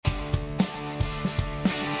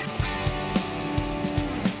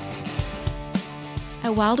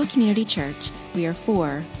At Wildwood Community Church, we are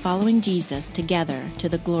for following Jesus together to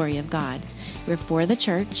the glory of God. We're for the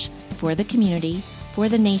church, for the community, for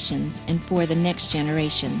the nations, and for the next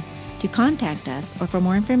generation. To contact us or for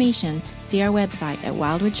more information, see our website at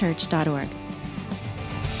wildwoodchurch.org.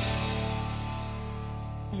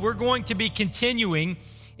 We're going to be continuing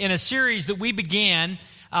in a series that we began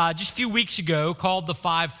just a few weeks ago called The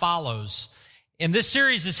Five Follows. And this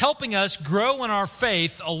series is helping us grow in our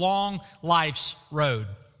faith along life's road.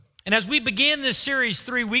 And as we began this series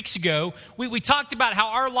 3 weeks ago, we talked about how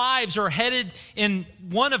our lives are headed in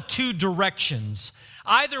one of two directions.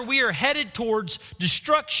 Either we are headed towards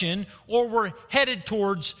destruction or we're headed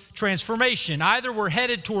towards transformation. Either we're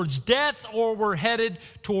headed towards death or we're headed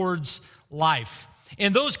towards life.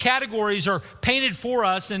 And those categories are painted for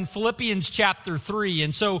us in Philippians chapter 3.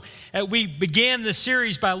 And so we began this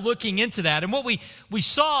series by looking into that. And what we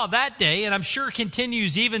saw that day, and I'm sure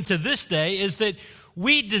continues even to this day, is that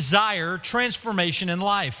we desire transformation in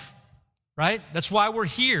life, right? That's why we're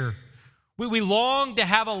here. We long to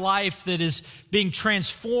have a life that is being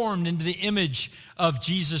transformed into the image of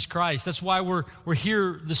Jesus Christ. That's why we're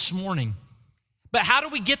here this morning. But how do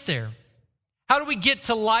we get there? How do we get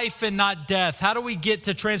to life and not death? How do we get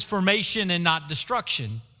to transformation and not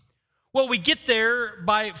destruction? Well, we get there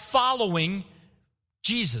by following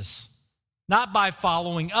Jesus. Not by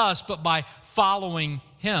following us, but by following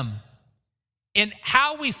Him. And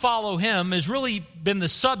how we follow Him has really been the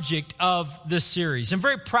subject of this series. In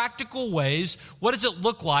very practical ways, what does it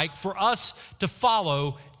look like for us to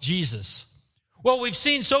follow Jesus? Well, we've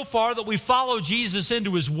seen so far that we follow Jesus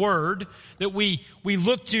into His Word, that we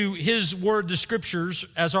look to His Word, the Scriptures,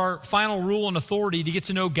 as our final rule and authority to get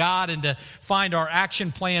to know God and to find our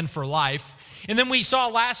action plan for life. And then we saw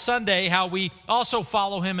last Sunday how we also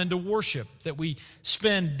follow Him into worship, that we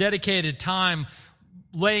spend dedicated time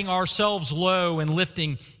laying ourselves low and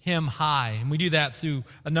lifting Him high. And we do that through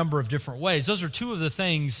a number of different ways. Those are two of the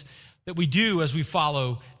things that we do as we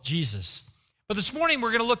follow Jesus. But this morning,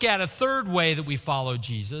 we're going to look at a third way that we follow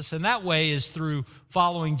Jesus, and that way is through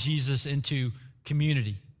following Jesus into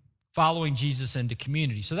community. Following Jesus into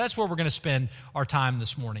community. So that's where we're going to spend our time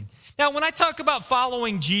this morning. Now, when I talk about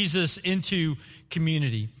following Jesus into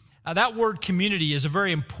community, that word community is a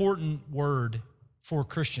very important word for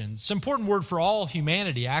Christians. It's an important word for all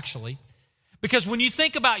humanity, actually. Because when you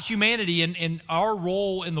think about humanity and our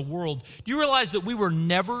role in the world, do you realize that we were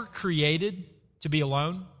never created to be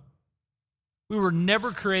alone? We were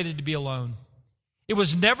never created to be alone. It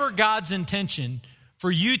was never God's intention for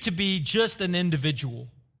you to be just an individual.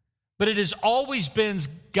 But it has always been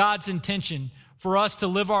God's intention for us to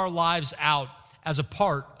live our lives out as a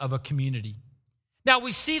part of a community. Now,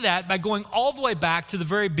 we see that by going all the way back to the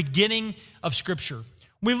very beginning of Scripture.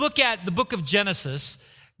 When we look at the book of Genesis,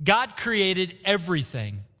 God created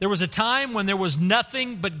everything. There was a time when there was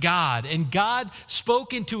nothing but God, and God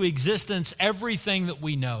spoke into existence everything that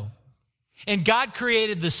we know. And God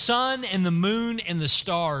created the sun and the moon and the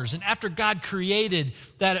stars. And after God created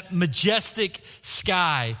that majestic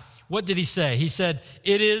sky, what did He say? He said,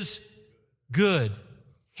 "It is good."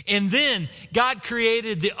 And then God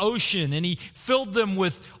created the ocean, and He filled them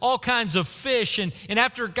with all kinds of fish. And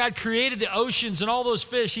after God created the oceans and all those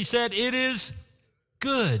fish, He said, "It is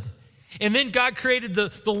good." And then God created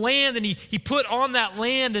the land, and he put on that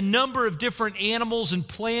land a number of different animals and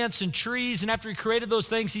plants and trees. And after He created those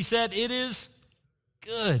things, He said, "It is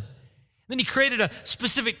good." Then He created a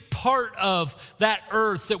specific part of that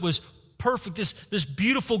earth that was perfect, this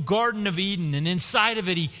beautiful Garden of Eden. And inside of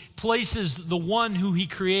it, He places the one who He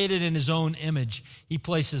created in His own image. He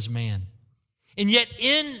places man. And yet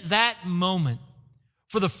in that moment,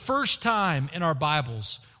 for the first time in our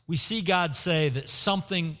Bibles, we see God say that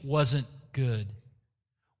something wasn't good.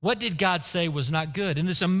 What did God say was not good? In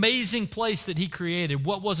this amazing place that He created,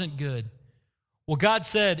 what wasn't good? Well, God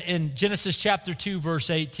said in Genesis chapter 2, verse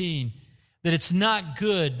 18, that it's not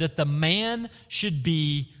good that the man should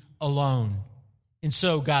be alone. And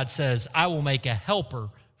so God says, "I will make a helper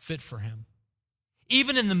fit for him."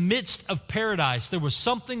 Even in the midst of paradise, there was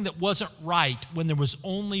something that wasn't right when there was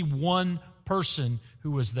only one person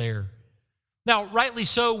who was there. Now, rightly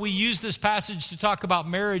so, we use this passage to talk about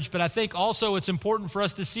marriage, but I think also it's important for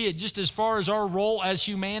us to see it just as far as our role as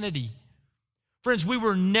humanity. Friends, we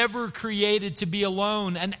were never created to be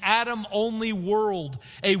alone. An Adam-only world,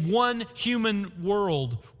 a one human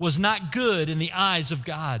world, was not good in the eyes of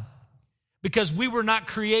God. Because we were not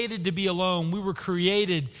created to be alone. We were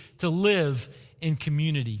created to live in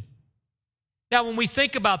community. Now, when we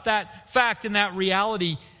think about that fact and that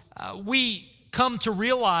reality, we come to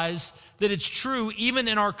realize that it's true even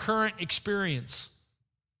in our current experience.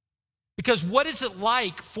 Because what is it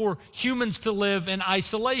like for humans to live in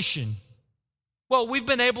isolation? Well, we've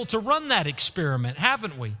been able to run that experiment,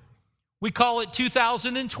 haven't we? We call it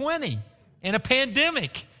 2020 and a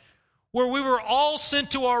pandemic, where we were all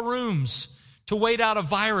sent to our rooms to wait out a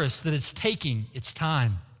virus that is taking its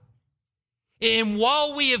time. And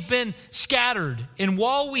while we have been scattered and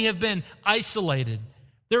while we have been isolated,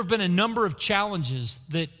 there have been a number of challenges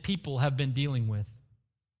that people have been dealing with.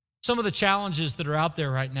 Some of the challenges that are out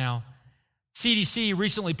there right now. CDC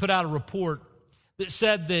recently put out a report that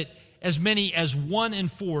said that as many as 1 in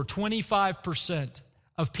 4, 25%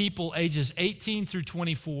 of people ages 18 through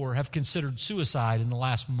 24 have considered suicide in the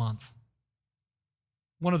last month.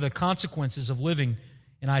 One of the consequences of living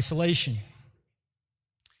in isolation.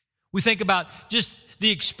 We think about just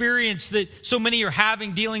the experience that so many are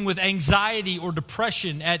having dealing with anxiety or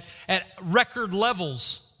depression at record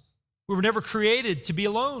levels. We were never created to be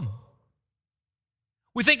alone.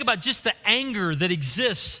 We think about just the anger that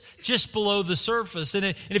exists just below the surface.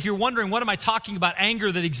 And if you're wondering, what am I talking about,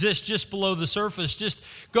 anger that exists just below the surface, just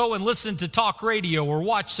go and listen to talk radio or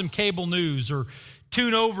watch some cable news or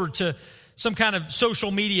tune over to some kind of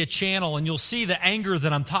social media channel and you'll see the anger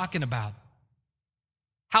that I'm talking about.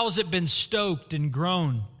 How has it been stoked and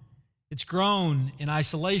grown? It's grown in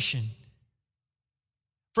isolation.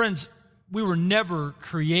 Friends, we were never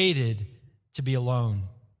created to be alone.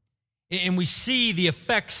 And we see the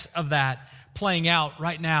effects of that playing out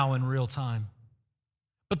right now in real time.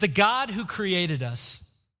 But the God who created us,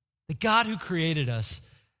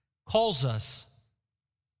 calls us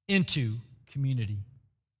into community.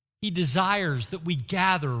 He desires that we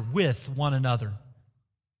gather with one another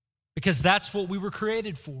because that's what we were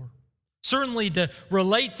created for. Certainly to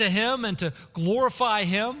relate to Him and to glorify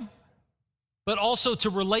Him, but also to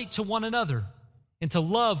relate to one another and to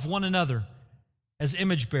love one another as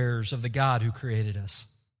image bearers of the God who created us.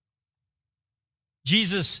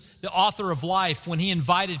 Jesus, the author of life, when He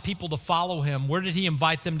invited people to follow Him, where did He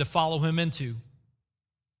invite them to follow Him into?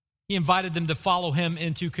 He invited them to follow Him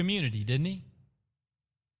into community, didn't He?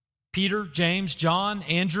 Peter, James, John,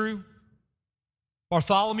 Andrew,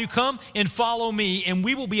 Bartholomew, come and follow me, and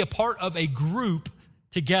we will be a part of a group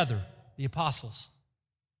together, the apostles.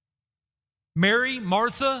 Mary,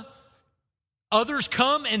 Martha, others,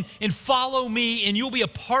 come and follow me, and you'll be a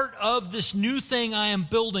part of this new thing I am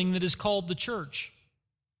building that is called the church.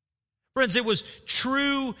 Friends, it was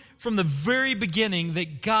true from the very beginning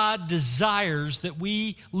that God desires that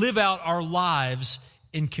we live out our lives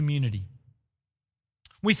in community.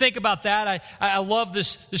 We think about that. I love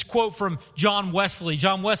this quote from John Wesley.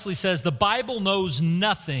 John Wesley says, "The Bible knows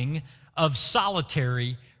nothing of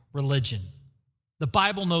solitary religion." The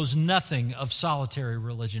Bible knows nothing of solitary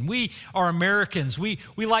religion. We are Americans. We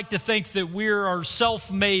like to think that we are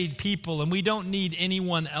self-made people and we don't need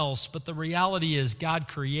anyone else. But the reality is God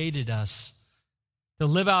created us to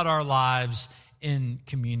live out our lives in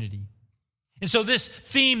community. And so this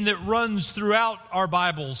theme that runs throughout our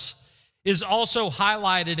Bibles is also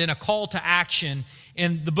highlighted in a call to action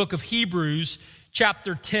in the book of Hebrews,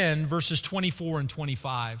 chapter 10, verses 24 and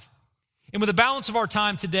 25. And with the balance of our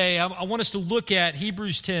time today, I want us to look at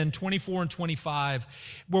Hebrews 10, 24 and 25,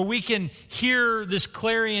 where we can hear this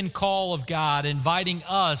clarion call of God inviting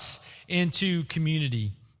us into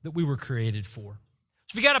community that we were created for.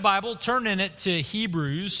 So if you got a Bible, turn in it to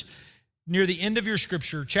Hebrews near the end of your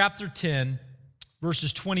scripture, chapter 10,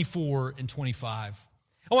 verses 24 and 25.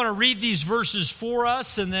 I want to read these verses for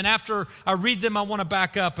us, and then after I read them, I want to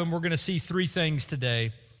back up, and we're going to see three things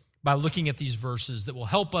today by looking at these verses that will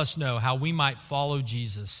help us know how we might follow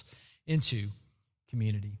Jesus into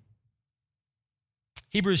community.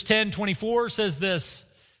 Hebrews 10:24 says this.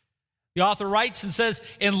 The author writes and says,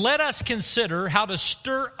 "And let us consider how to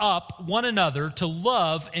stir up one another to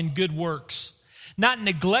love and good works, not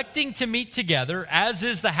neglecting to meet together, as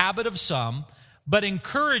is the habit of some, but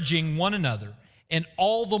encouraging one another, and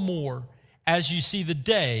all the more as you see the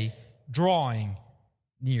day drawing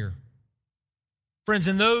near." Friends,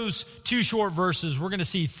 in those two short verses, we're going to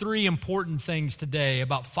see three important things today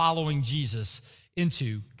about following Jesus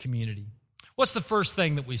into community. What's the first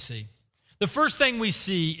thing that we see? The first thing we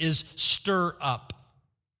see is stir up.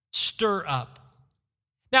 Stir up.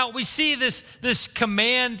 Now, we see this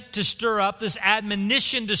command to stir up, this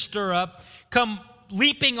admonition to stir up, come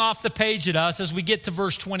leaping off the page at us as we get to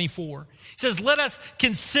verse 24. It says, "Let us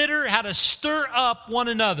consider how to stir up one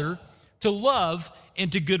another to love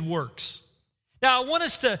and to good works." Now, I want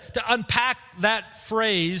us to unpack that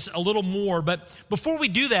phrase a little more, but before we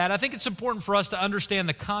do that, I think it's important for us to understand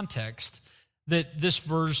the context that this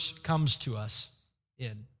verse comes to us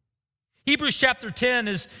in. Hebrews chapter 10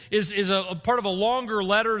 is a part of a longer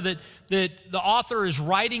letter that the author is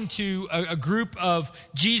writing to a group of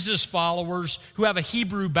Jesus followers who have a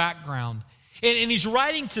Hebrew background. And he's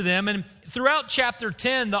writing to them, and throughout chapter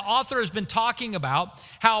 10, the author has been talking about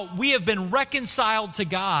how we have been reconciled to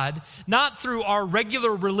God, not through our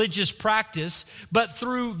regular religious practice, but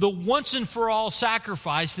through the once and for all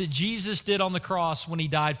sacrifice that Jesus did on the cross when he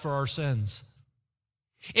died for our sins.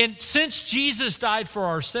 And since Jesus died for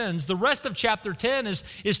our sins, the rest of chapter 10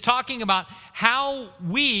 is talking about how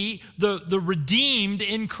we, the redeemed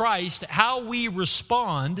in Christ, how we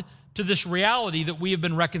respond to this reality that we have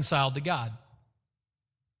been reconciled to God.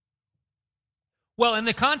 Well, in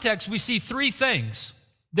the context, we see three things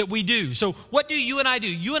that we do. So what do you and I do?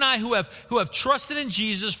 You and I who have trusted in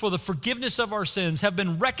Jesus for the forgiveness of our sins, have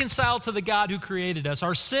been reconciled to the God who created us.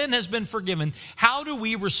 Our sin has been forgiven. How do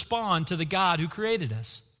we respond to the God who created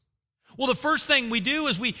us? Well, the first thing we do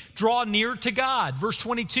is we draw near to God. Verse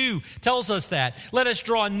 22 tells us that. Let us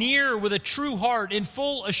draw near with a true heart in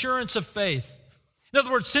full assurance of faith. In other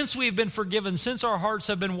words, since we've been forgiven, since our hearts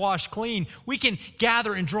have been washed clean, we can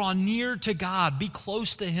gather and draw near to God, be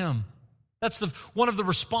close to Him. That's one of the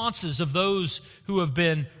responses of those who have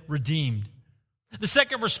been redeemed. The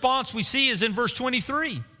second response we see is in verse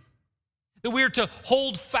 23, that we are to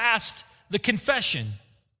hold fast the confession.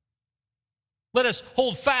 Let us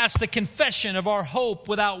hold fast the confession of our hope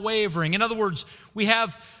without wavering. In other words, we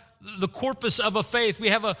have the corpus of a faith. We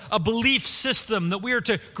have a belief system that we are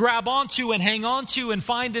to grab onto and hang on to and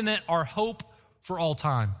find in it our hope for all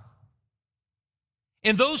time.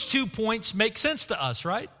 And those 2 points make sense to us,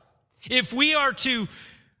 right? If we are to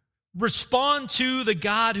respond to the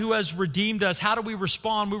God who has redeemed us, how do we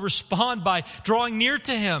respond? We respond by drawing near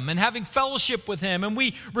to Him and having fellowship with Him. And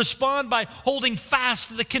we respond by holding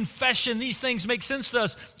fast the confession. These things make sense to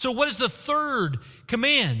us. So what is the third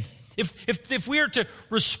command? If we are to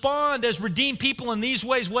respond as redeemed people in these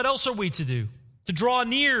ways, what else are we to do? To draw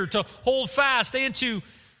near, to hold fast, and to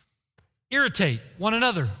irritate one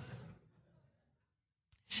another.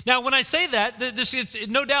 Now, when I say that, this is,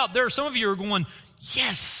 no doubt there are some of you who are going,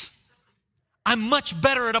 yes, I'm much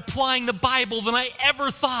better at applying the Bible than I ever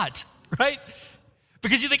thought, right?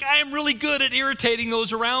 Because you think, I am really good at irritating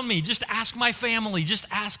those around me. Just ask my family, just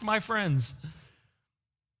ask my friends.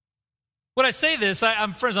 When I say this,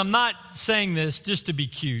 I'm not saying this just to be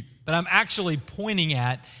cute, but I'm actually pointing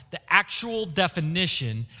at the actual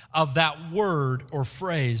definition of that word or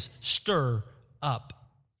phrase, stir up.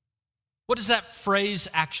 What does that phrase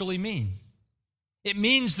actually mean? It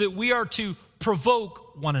means that we are to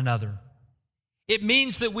provoke one another. It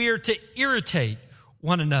means that we are to irritate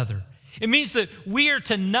one another. It means that we are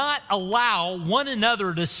to not allow one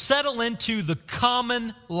another to settle into the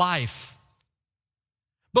common life.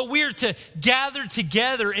 But we are to gather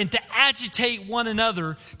together and to agitate one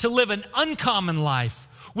another to live an uncommon life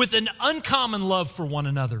with an uncommon love for one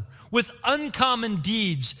another, with uncommon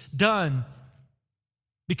deeds done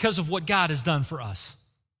because of what God has done for us.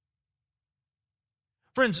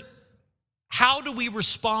 Friends, how do we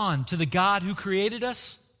respond to the God who created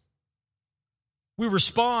us? We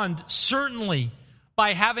respond certainly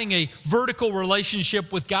by having a vertical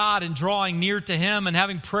relationship with God and drawing near to Him and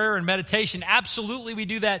having prayer and meditation. Absolutely we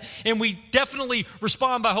do that. And we definitely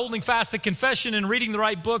respond by holding fast the confession and reading the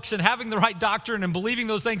right books and having the right doctrine and believing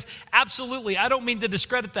those things. Absolutely. I don't mean to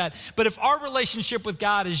discredit that. But if our relationship with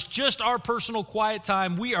God is just our personal quiet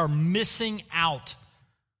time, we are missing out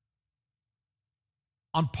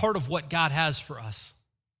on part of what God has for us.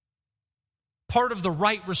 Part of the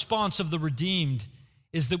right response of the redeemed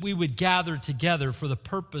is that we would gather together for the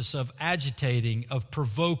purpose of agitating, of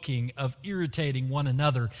provoking, of irritating one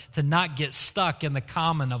another, to not get stuck in the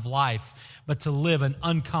common of life, but to live an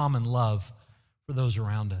uncommon love for those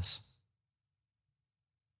around us.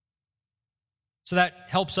 So that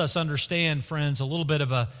helps us understand, friends, a little bit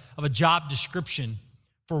of a job description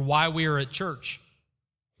for why we are at church.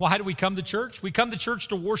 Why do we come to church? We come to church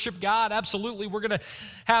to worship God. Absolutely. We're going to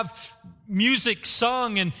have music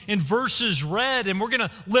sung and verses read, and we're going to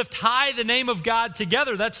lift high the name of God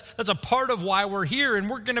together. That's a part of why we're here, and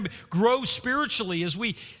we're going to grow spiritually as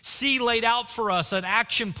we see laid out for us an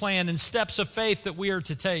action plan and steps of faith that we are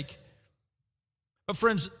to take. But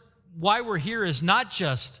friends, why we're here is not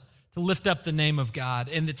just to lift up the name of God,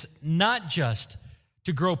 and it's not just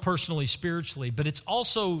to grow personally, spiritually, but it's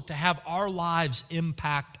also to have our lives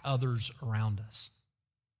impact others around us.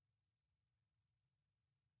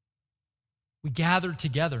 We gather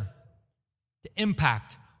together to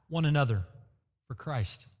impact one another for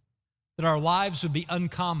Christ. That our lives would be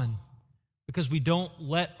uncommon because we don't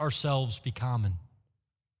let ourselves be common.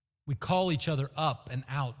 We call each other up and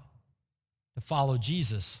out to follow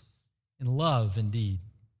Jesus in love and deed.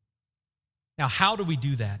 Now, how do we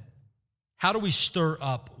do that? How do we stir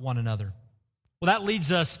up one another? Well, that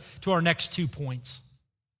leads us to our next 2 points.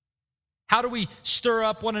 How do we stir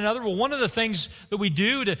up one another? Well, one of the things that we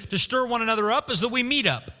do to stir one another up is that we meet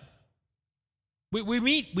up. We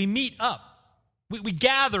meet up. We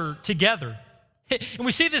gather together. And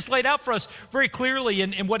we see this laid out for us very clearly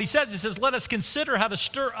in what he says. He says, let us consider how to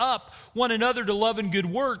stir up one another to love and good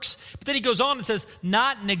works. But then he goes on and says,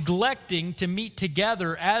 not neglecting to meet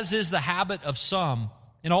together, as is the habit of some,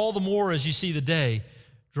 and all the more as you see the day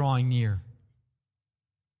drawing near.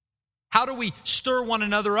 How do we stir one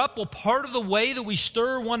another up? Well, part of the way that we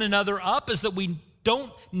stir one another up is that we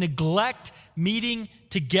don't neglect meeting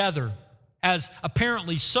together, as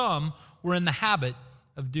apparently some were in the habit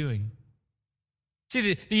of doing.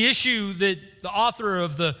 See, the issue that the author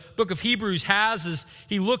of the book of Hebrews has is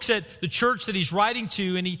he looks at the church that he's writing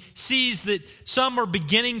to, and he sees that some are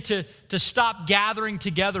beginning to stop gathering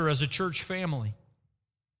together as a church family.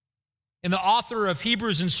 And the author of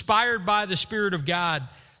Hebrews, inspired by the Spirit of God,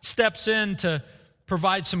 steps in to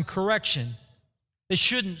provide some correction. They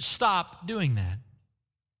shouldn't stop doing that.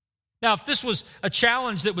 Now, if this was a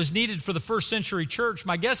challenge that was needed for the first century church,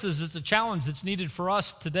 my guess is it's a challenge that's needed for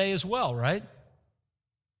us today as well, right?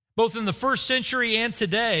 Both in the first century and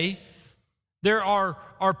today, there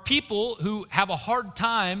are people who have a hard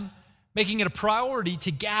time making it a priority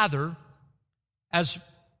to gather as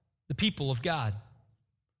the people of God.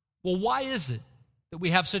 Well, why is it that we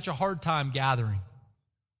have such a hard time gathering?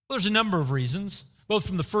 Well, there's a number of reasons, both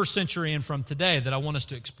from the first century and from today, that I want us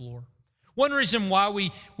to explore. One reason why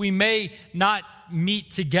we may not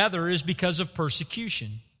meet together is because of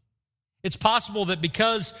persecution. It's possible that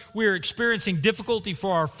because we're experiencing difficulty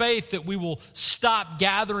for our faith, that we will stop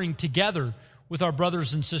gathering together with our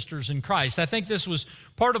brothers and sisters in Christ. I think this was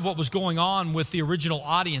part of what was going on with the original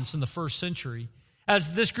audience in the first century.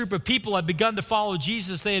 As this group of people had begun to follow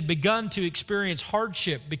Jesus, they had begun to experience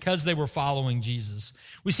hardship because they were following Jesus.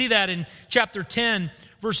 We see that in chapter 10,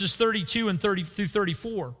 verses 32 and 30 through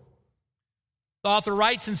 34. The author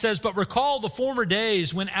writes and says, "But recall the former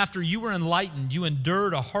days when, after you were enlightened, you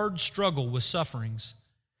endured a hard struggle with sufferings,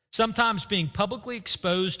 sometimes being publicly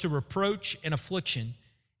exposed to reproach and affliction,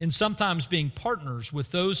 and sometimes being partners with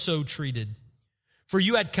those so treated. For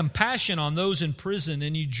you had compassion on those in prison,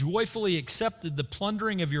 and you joyfully accepted the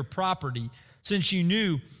plundering of your property, since you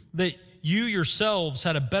knew that you yourselves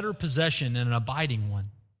had a better possession and an abiding one."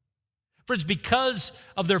 Friends, because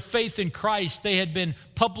of their faith in Christ, they had been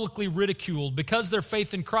publicly ridiculed. Because of their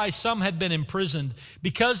faith in Christ, some had been imprisoned.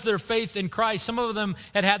 Because of their faith in Christ, some of them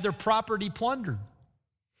had had their property plundered.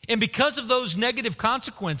 And because of those negative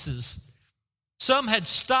consequences, some had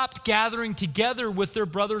stopped gathering together with their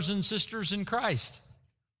brothers and sisters in Christ.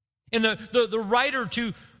 And the writer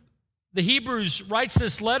to the Hebrews writes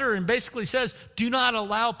this letter and basically says, do not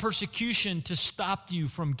allow persecution to stop you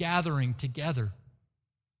from gathering together.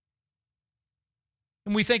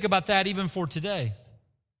 And we think about that even for today.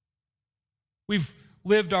 We've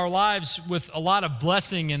lived our lives with a lot of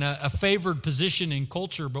blessing and a favored position in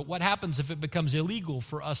culture, but what happens if it becomes illegal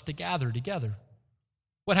for us to gather together?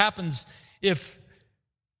 What happens if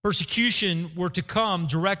persecution were to come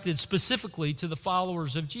directed specifically to the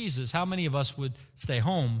followers of Jesus? How many of us would stay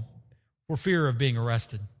home for fear of being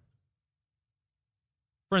arrested?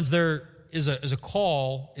 Friends, there is a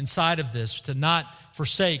call inside of this to not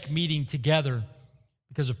forsake meeting together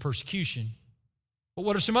because of persecution. But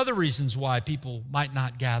what are some other reasons why people might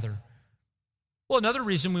not gather? Well, another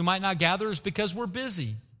reason we might not gather is because we're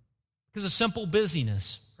busy, because of simple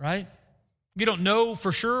busyness, right? We don't know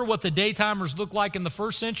for sure what the daytimers look like in the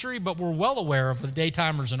first century, but we're well aware of the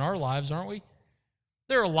daytimers in our lives, aren't we?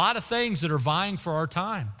 There are a lot of things that are vying for our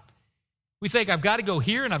time. We think, I've got to go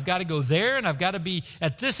here and I've got to go there and I've got to be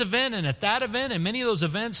at this event and at that event, and many of those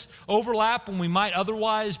events overlap when we might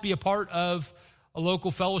otherwise be a part of a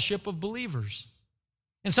local fellowship of believers.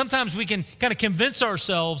 And sometimes we can kind of convince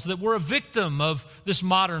ourselves that we're a victim of this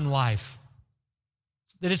modern life,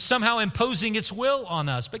 that it's somehow imposing its will on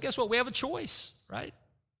us. But guess what? We have a choice, right?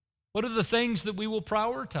 What are the things that we will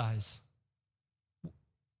prioritize?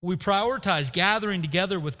 We prioritize gathering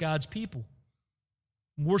together with God's people,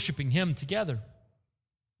 worshiping Him together.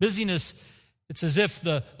 Busyness, it's as if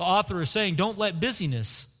the author is saying, don't let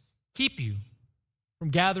busyness keep you from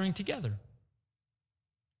gathering together.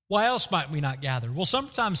 Why else might we not gather? Well,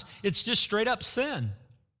 sometimes it's just straight up sin.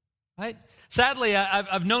 right? Sadly,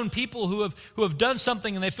 I've known people who have done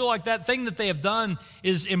something and they feel like that thing that they have done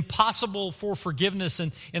is impossible for forgiveness,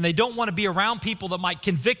 and they don't want to be around people that might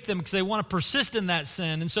convict them because they want to persist in that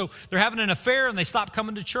sin. And so they're having an affair and they stop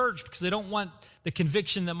coming to church because they don't want the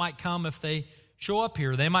conviction that might come if they show up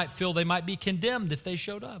here. They might feel they might be condemned if they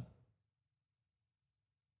showed up.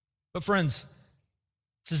 But friends,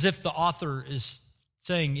 it's as if the author is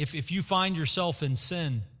saying, if you find yourself in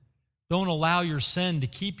sin, don't allow your sin to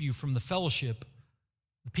keep you from the fellowship,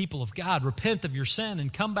 the people of God. Repent of your sin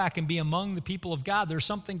and come back and be among the people of God. There's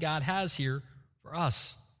something God has here for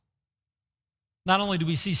us. Not only do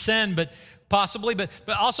we see sin, but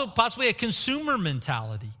also possibly a consumer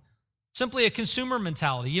mentality. Simply a consumer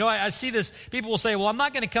mentality. You know, I see this. People will say, well, I'm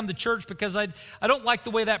not going to come to church because I don't like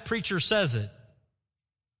the way that preacher says it.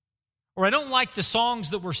 Or I don't like the songs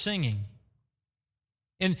that we're singing.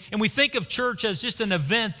 And we think of church as just an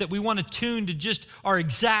event that we want to tune to just our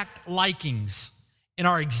exact likings and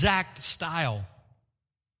our exact style.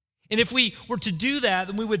 And if we were to do that,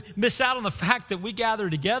 then we would miss out on the fact that we gather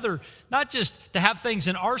together, not just to have things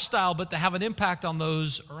in our style, but to have an impact on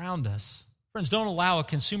those around us. Friends, don't allow a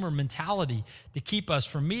consumer mentality to keep us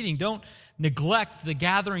from meeting. Don't neglect the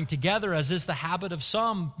gathering together, as is the habit of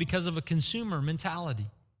some, because of a consumer mentality.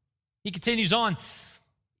 He continues on.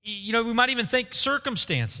 You know, we might even think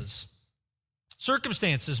circumstances.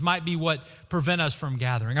 Circumstances might be what prevent us from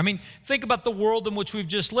gathering. I mean, think about the world in which we've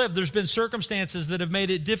just lived. There's been circumstances that have made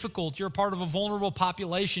it difficult. You're part of a vulnerable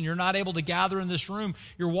population. You're not able to gather in this room.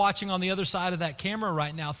 You're watching on the other side of that camera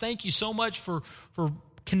right now. Thank you so much for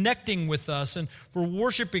connecting with us and for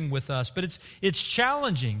worshiping with us. But it's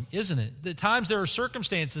challenging, isn't it? At times there are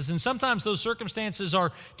circumstances, and sometimes those circumstances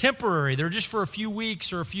are temporary. They're just for a few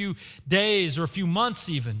weeks or a few days or a few months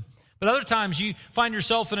even. But other times you find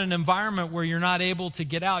yourself in an environment where you're not able to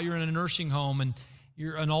get out. You're in a nursing home and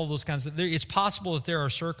you're in all those kinds of things. It's possible that there are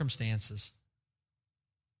circumstances.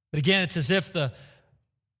 But again, it's as if the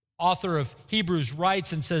author of Hebrews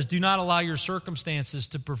writes and says, do not allow your circumstances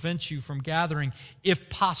to prevent you from gathering. If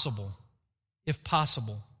possible,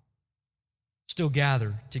 still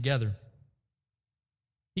gather together.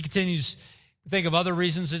 He continues to think of other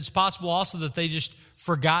reasons. It's possible also that they just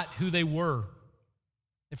forgot who they were.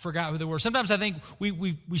 They forgot who they were. Sometimes I think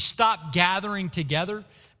we stop gathering together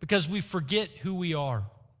because we forget who we are.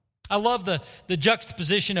 I love the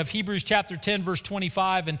juxtaposition of Hebrews chapter 10, verse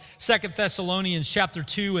 25, and 2 Thessalonians chapter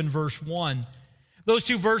 2 and verse 1. Those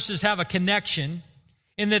two verses have a connection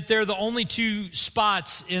in that they're the only two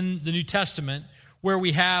spots in the New Testament where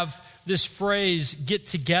we have this phrase, get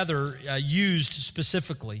together, used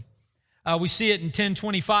specifically. We see it in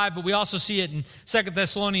 10:25, but we also see it in 2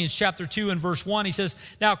 Thessalonians chapter 2 and verse 1. He says,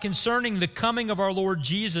 now concerning the coming of our Lord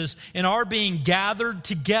Jesus and our being gathered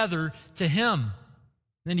together to him.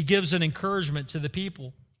 Then he gives an encouragement to the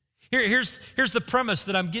people. Here's the premise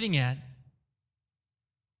that I'm getting at.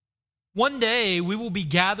 One day we will be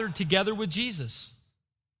gathered together with Jesus.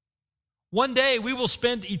 One day we will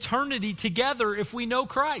spend eternity together if we know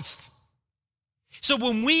Christ. So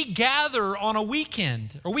when we gather on a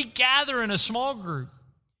weekend or we gather in a small group,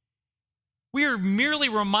 we are merely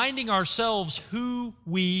reminding ourselves who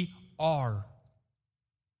we are.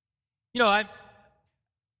 You know,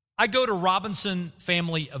 I go to Robinson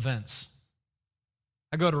family events.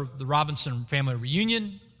 I go to the Robinson family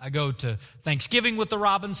reunion. I go to Thanksgiving with the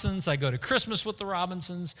Robinsons. I go to Christmas with the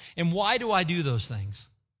Robinsons. And why do I do those things?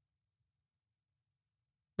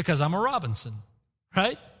 Because I'm a Robinson,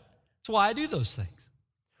 right? That's why I do those things.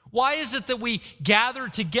 Why is it that we gather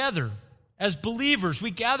together as believers? We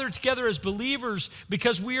gather together as believers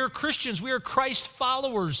because we are Christians. We are Christ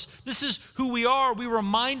followers. This is who we are. We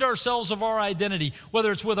remind ourselves of our identity,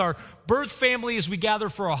 whether it's with our birth family as we gather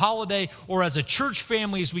for a holiday or as a church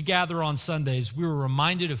family as we gather on Sundays. We are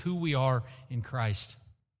reminded of who we are in Christ.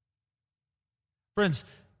 Friends,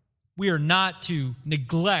 we are not to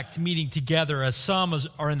neglect meeting together as some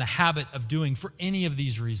are in the habit of doing for any of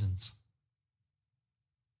these reasons.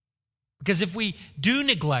 Because if we do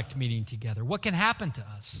neglect meeting together, what can happen to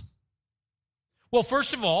us? Well,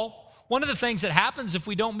 first of all, one of the things that happens if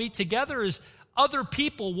we don't meet together is other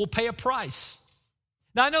people will pay a price.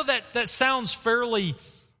 Now, I know that sounds fairly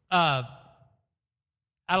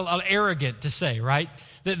arrogant to say, right?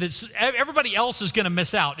 That everybody else is going to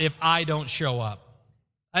miss out if I don't show up.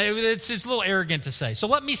 It's a little arrogant to say. So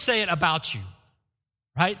let me say it about you,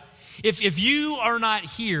 right? If you are not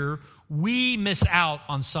here, we miss out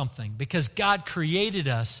on something because God created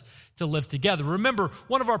us to live together. Remember,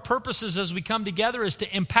 one of our purposes as we come together is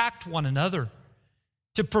to impact one another,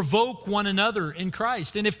 to provoke one another in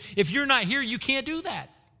Christ. And if you're not here, you can't do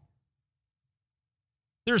that.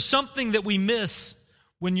 There's something that we miss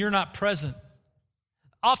when you're not present.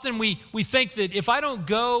 Often we think that if I don't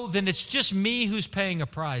go, then it's just me who's paying a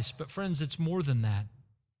price. But friends, it's more than that.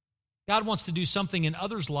 God wants to do something in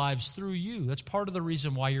others' lives through you. That's part of the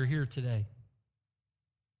reason why you're here today.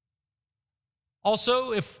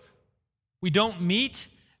 Also, if we don't meet,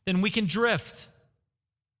 then we can drift.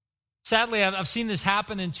 Sadly, I've seen this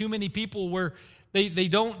happen in too many people where they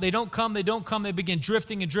don't come, they begin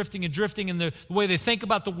drifting and drifting and drifting, and the way they think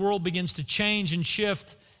about the world begins to change and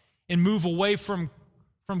shift and move away from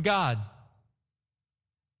God.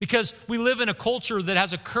 Because we live in a culture that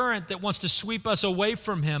has a current that wants to sweep us away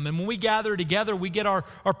from Him. And when we gather together, we get our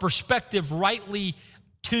perspective rightly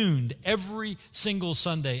tuned every single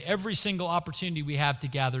Sunday, every single opportunity we have to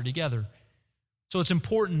gather together. So it's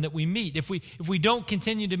important that we meet. If we don't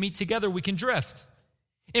continue to meet together, we can drift.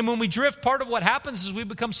 And when we drift, part of what happens is we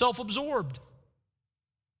become self-absorbed.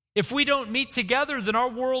 If we don't meet together, then our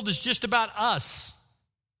world is just about us.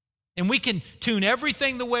 And we can tune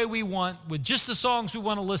everything the way we want with just the songs we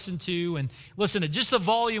want to listen to and listen at just the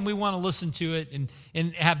volume we want to listen to it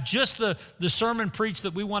and have just the sermon preached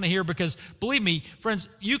that we want to hear, because believe me, friends,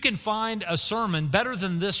 you can find a sermon better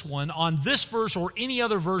than this one on this verse or any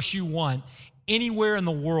other verse you want anywhere in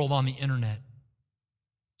the world on the internet.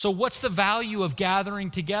 So what's the value of gathering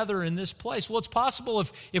together in this place? Well, it's possible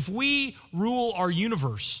if we rule our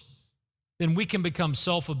universe, then we can become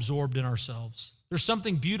self-absorbed in ourselves. There's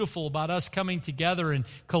something beautiful about us coming together and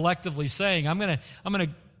collectively saying, I'm going to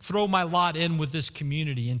throw my lot in with this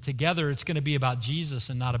community, and together it's going to be about Jesus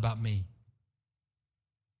and not about me.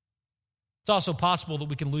 It's also possible that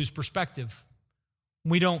we can lose perspective.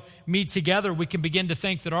 When we don't meet together, we can begin to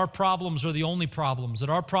think that our problems are the only problems, that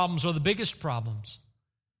our problems are the biggest problems.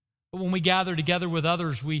 But when we gather together with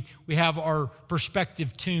others, we have our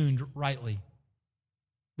perspective tuned rightly.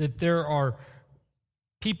 That there are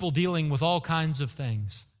people dealing with all kinds of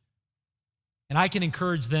things. And I can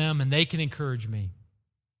encourage them and they can encourage me.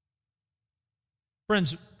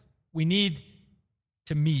 Friends, we need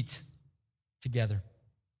to meet together.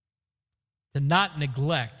 To not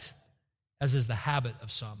neglect, as is the habit of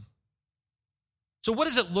some. So what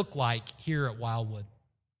does it look like here at Wildwood?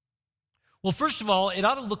 Well, first of all, it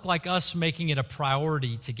ought to look like us making it a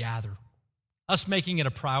priority to gather. Us making it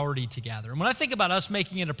a priority to gather. And when I think about us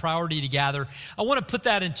making it a priority to gather, I want to put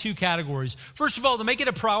that in two categories. First of all, to make it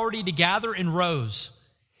a priority to gather in rows.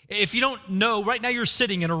 If you don't know, right now you're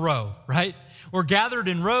sitting in a row, right? We're gathered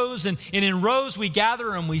in rows, and in rows we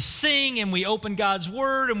gather and we sing and we open God's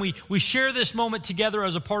Word and we share this moment together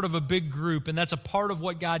as a part of a big group, and that's a part of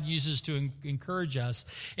what God uses to encourage us.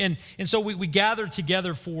 And so we gather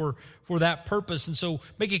together for that purpose, and so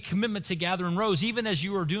make a commitment to gather in rows, even as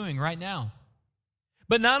you are doing right now.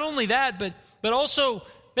 But not only that, but also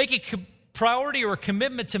make a priority or a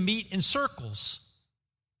commitment to meet in circles.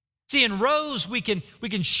 See, in rows, we can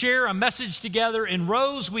share a message together. In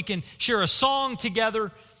rows, we can share a song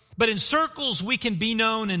together. But in circles, we can be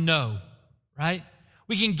known and know, right?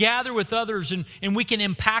 We can gather with others and we can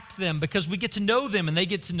impact them because we get to know them and they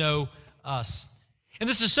get to know us. And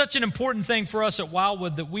this is such an important thing for us at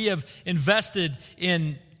Wildwood that we have invested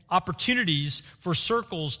in opportunities for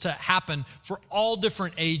circles to happen for all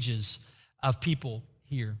different ages of people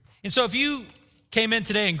here. And so if you came in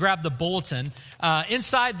today and grabbed the bulletin,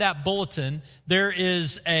 inside that bulletin, there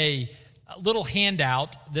is a little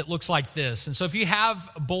handout that looks like this. And so if you have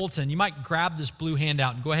a bulletin, you might grab this blue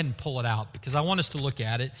handout and go ahead and pull it out because I want us to look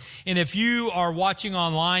at it. And if you are watching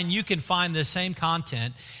online, you can find this same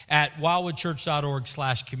content at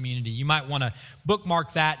wildwoodchurch.org/community. You might want to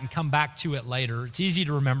bookmark that and come back to it later. It's easy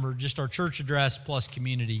to remember, just our church address plus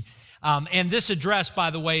community. And this address,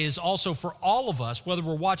 by the way, is also for all of us, whether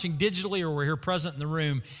we're watching digitally or we're here present in the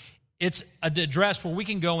room. It's an address where we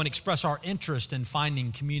can go and express our interest in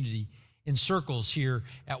finding community in circles here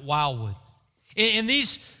at Wildwood. And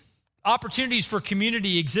these opportunities for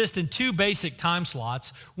community exist in two basic time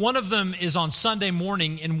slots. One of them is on Sunday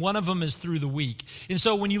morning, and one of them is through the week. And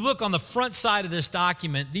so when you look on the front side of this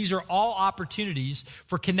document, these are all opportunities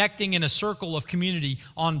for connecting in a circle of community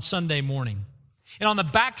on Sunday morning. And on the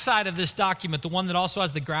back side of this document, the one that also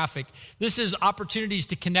has the graphic, this is opportunities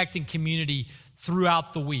to connect in community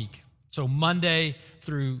throughout the week. So Monday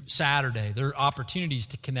through Saturday, there are opportunities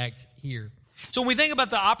to connect here. So when we think about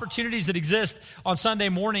the opportunities that exist on Sunday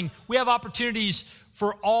morning, we have opportunities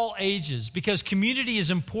for all ages because community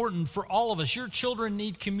is important for all of us. Your children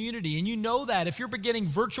need community, and you know that. If you're beginning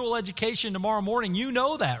virtual education tomorrow morning, you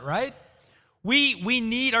know that, right?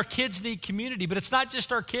 Our kids need community, but it's not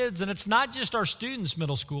just our kids, and it's not just our students,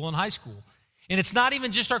 middle school and high school. And it's not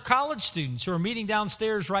even just our college students who are meeting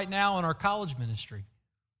downstairs right now in our college ministry.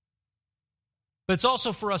 but it's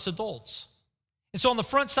also for us adults. And so on the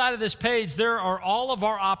front side of this page, there are all of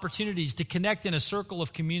our opportunities to connect in a circle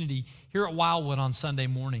of community here at Wildwood on Sunday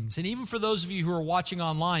mornings. And even for those of you who are watching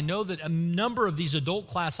online, know that a number of these adult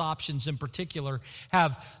class options in particular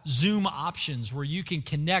have Zoom options where you can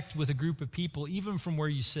connect with a group of people even from where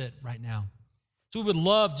you sit right now. So we would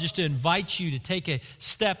love just to invite you to take a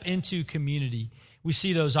step into community. We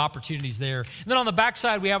see those opportunities there. And then on the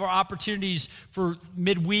backside, we have our opportunities for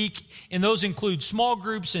midweek, and those include small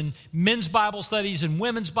groups and men's Bible studies and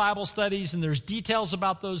women's Bible studies, and there's details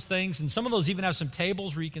about those things. And some of those even have some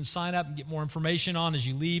tables where you can sign up and get more information on as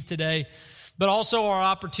you leave today. But also our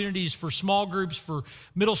opportunities for small groups for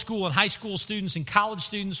middle school and high school students and college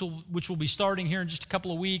students, which will be starting here in just a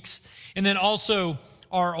couple of weeks. And then also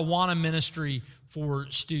our Awana ministry for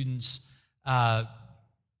students,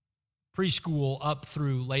 preschool up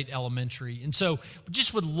through late elementary. And so we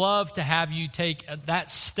just would love to have you take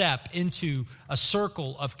that step into a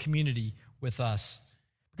circle of community with us.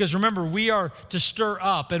 Because remember, we are to stir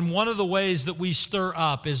up, and one of the ways that we stir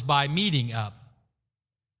up is by meeting up.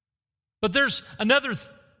 But there's another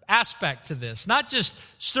aspect to this, not just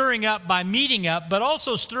stirring up by meeting up, but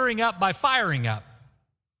also stirring up by firing up.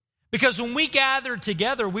 Because when we gather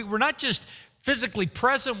together, we're not just physically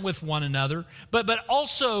present with one another, but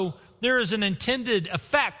also there is an intended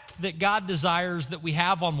effect that God desires that we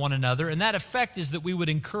have on one another, and that effect is that we would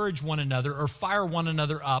encourage one another or fire one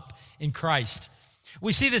another up in Christ.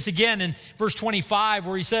 We see this again in verse 25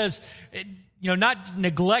 where he says, not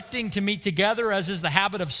neglecting to meet together as is the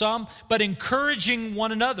habit of some, but encouraging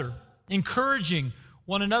one another. Encouraging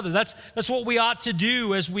one another. That's what we ought to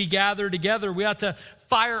do as we gather together. We ought to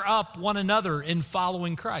fire up one another in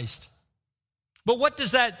following Christ. But what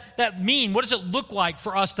does that mean? What does it look like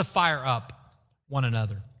for us to fire up one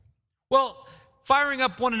another? Well, firing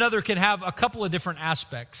up one another can have a couple of different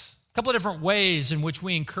aspects, a couple of different ways in which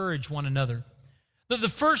we encourage one another. The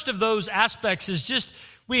first of those aspects is just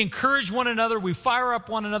we encourage one another, we fire up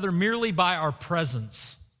one another merely by our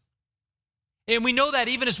presence. And we know that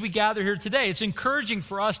even as we gather here today, it's encouraging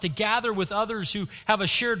for us to gather with others who have a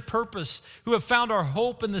shared purpose, who have found our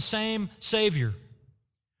hope in the same Savior,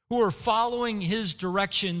 who are following his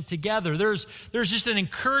direction together. There's just an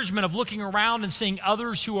encouragement of looking around and seeing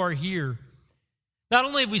others who are here. Not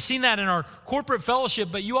only have we seen that in our corporate fellowship,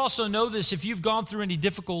 but you also know this if you've gone through any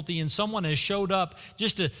difficulty and someone has showed up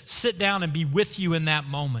just to sit down and be with you in that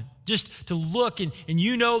moment, just to look and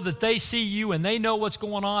you know that they see you and they know what's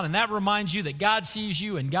going on, and that reminds you that God sees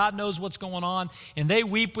you and God knows what's going on, and they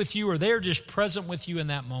weep with you or they're just present with you in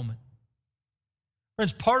that moment.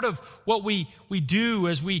 Friends, part of what we do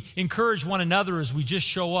as we encourage one another is we just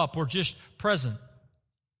show up. We're just present.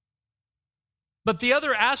 But the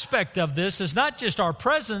other aspect of this is not just our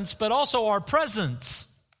presence, but also our presence.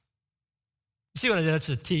 See what I did? That's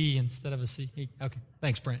a T instead of a C. Okay,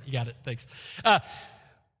 thanks, Brent. You got it. Thanks. But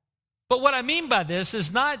what I mean by this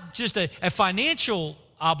is not just a financial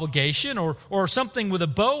obligation or something with a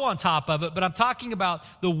bow on top of it, but I'm talking about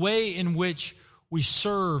the way in which we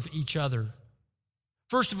serve each other.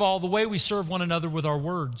 First of all, the way we serve one another with our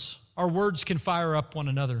words. Our words can fire up one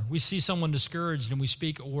another. We see someone discouraged and we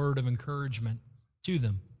speak a word of encouragement to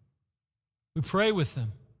them. We pray with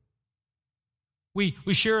them. We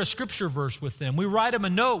share a scripture verse with them. We write them a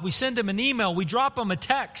note. We send them an email. We drop them a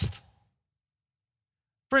text.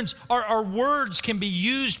 Friends, our words can be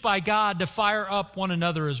used by God to fire up one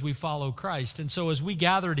another as we follow Christ. And so as we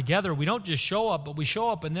gather together, we don't just show up, but we show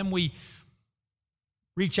up and then we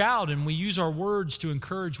reach out and we use our words to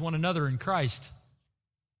encourage one another in Christ.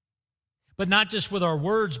 But not just with our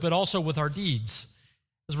words, but also with our deeds.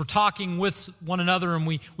 As we're talking with one another and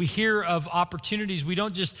we hear of opportunities, we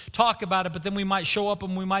don't just talk about it, but then we might show up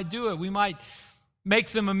and we might do it. We might make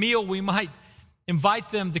them a meal. We might invite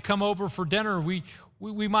them to come over for dinner. We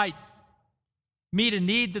might meet a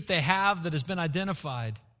need that they have that has been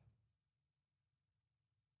identified.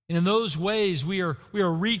 And in those ways, we are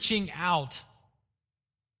reaching out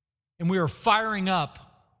and we are firing up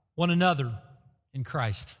one another in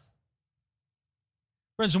Christ.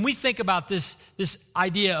 Friends, when we think about this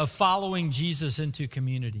idea of following Jesus into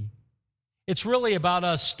community, it's really about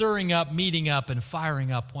us stirring up, meeting up, and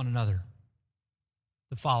firing up one another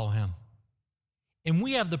to follow him. And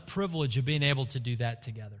we have the privilege of being able to do that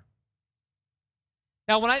together.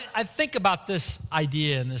 Now, when I think about this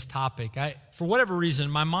idea and this topic, for whatever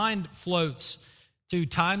reason, my mind floats to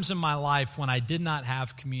times in my life when I did not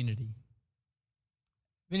have community.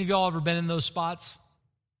 Any of y'all ever been in those spots?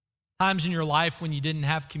 Times in your life when you didn't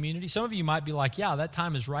have community? Some of you might be like, yeah, that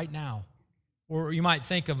time is right now. Or you might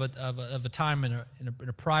think of a time in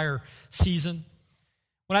a prior season.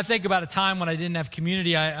 When I think about a time when I didn't have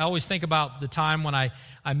community, I always think about the time when I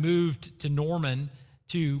moved to Norman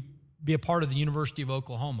to be a part of the University of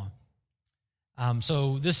Oklahoma.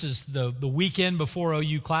 So this is the weekend before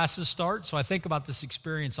OU classes start, so I think about this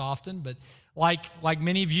experience often. But like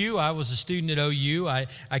many of you, I was a student at OU.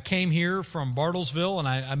 I came here from Bartlesville, and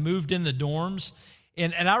I moved in the dorms.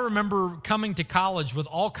 And I remember coming to college with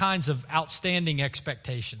all kinds of outstanding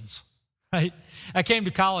expectations. Right? I came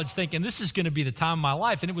to college thinking this is going to be the time of my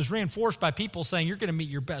life, and it was reinforced by people saying you're going to meet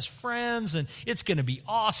your best friends, and it's going to be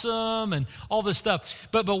awesome, and all this stuff.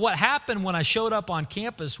 But what happened when I showed up on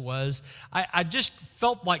campus was I just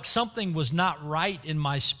felt like something was not right in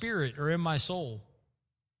my spirit or in my soul,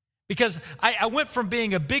 because I went from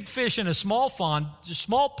being a big fish in a small pond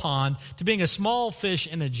to being a small fish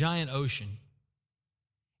in a giant ocean,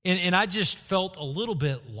 and I just felt a little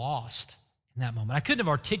bit lost in that moment. I couldn't have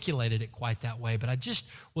articulated it quite that way, but I just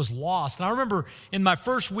was lost. And I remember in my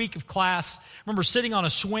first week of class, I remember sitting on a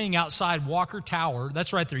swing outside Walker Tower.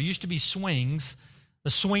 That's right, there used to be swings, a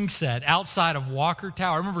swing set outside of Walker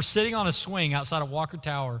Tower. I remember sitting on a swing outside of Walker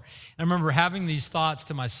Tower, and I remember having these thoughts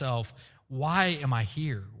to myself, why am I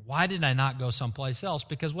here? Why did I not go someplace else?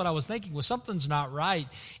 Because what I was thinking was something's not right,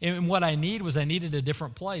 and what I needed a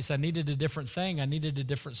different place. I needed a different thing. I needed a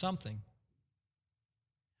different something.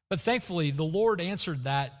 But thankfully, the Lord answered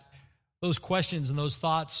those questions and those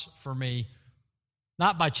thoughts for me,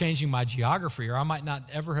 not by changing my geography, or I might not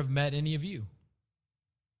ever have met any of you.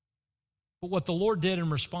 But what the Lord did in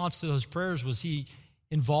response to those prayers was He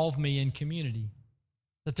involved me in community.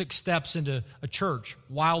 I took steps into a church,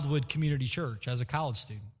 Wildwood Community Church, as a college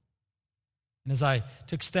student. And as I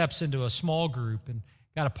took steps into a small group and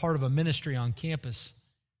got a part of a ministry on campus,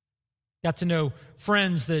 got to know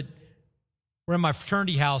friends that were in my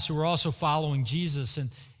fraternity house who were also following Jesus.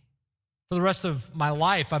 And for the rest of my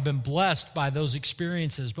life, I've been blessed by those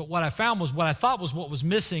experiences. But what I found was what I thought was what was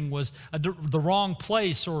missing was the wrong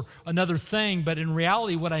place or another thing. But in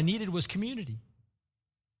reality, what I needed was community.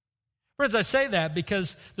 Friends, I say that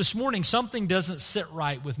because this morning something doesn't sit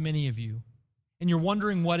right with many of you. And you're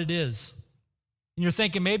wondering what it is. And you're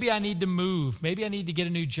thinking, maybe I need to move. Maybe I need to get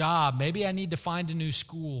a new job. Maybe I need to find a new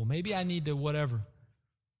school. Maybe I need to whatever.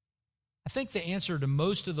 I think the answer to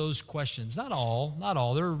most of those questions, not all,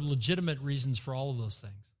 there are legitimate reasons for all of those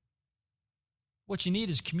things. What you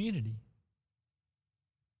need is community.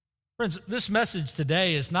 Friends, this message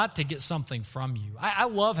today is not to get something from you. I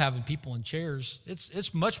love having people in chairs.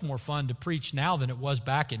 It's much more fun to preach now than it was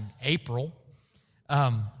back in April.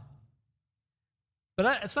 But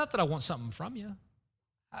it's not that I want something from you.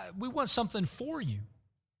 We want something for you.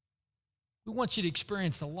 We want you to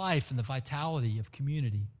experience the life and the vitality of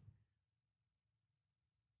community.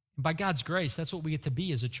 And by God's grace, that's what we get to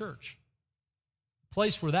be as a church. A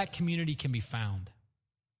place where that community can be found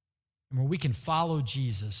and where we can follow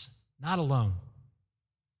Jesus, not alone,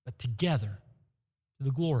 but together to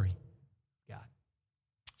the glory of God.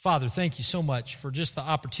 Father, thank you so much for just the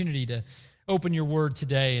opportunity to open your word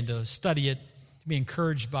today and to study it, to be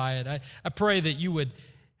encouraged by it. I pray that you would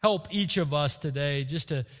help each of us today just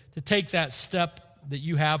to take that step that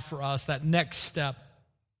you have for us, that next step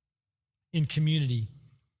in community.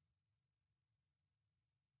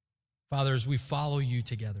 Father, as we follow you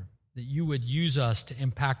together, that you would use us to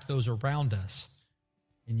impact those around us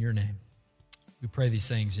in your name. We pray these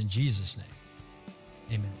things in Jesus' name.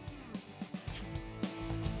 Amen.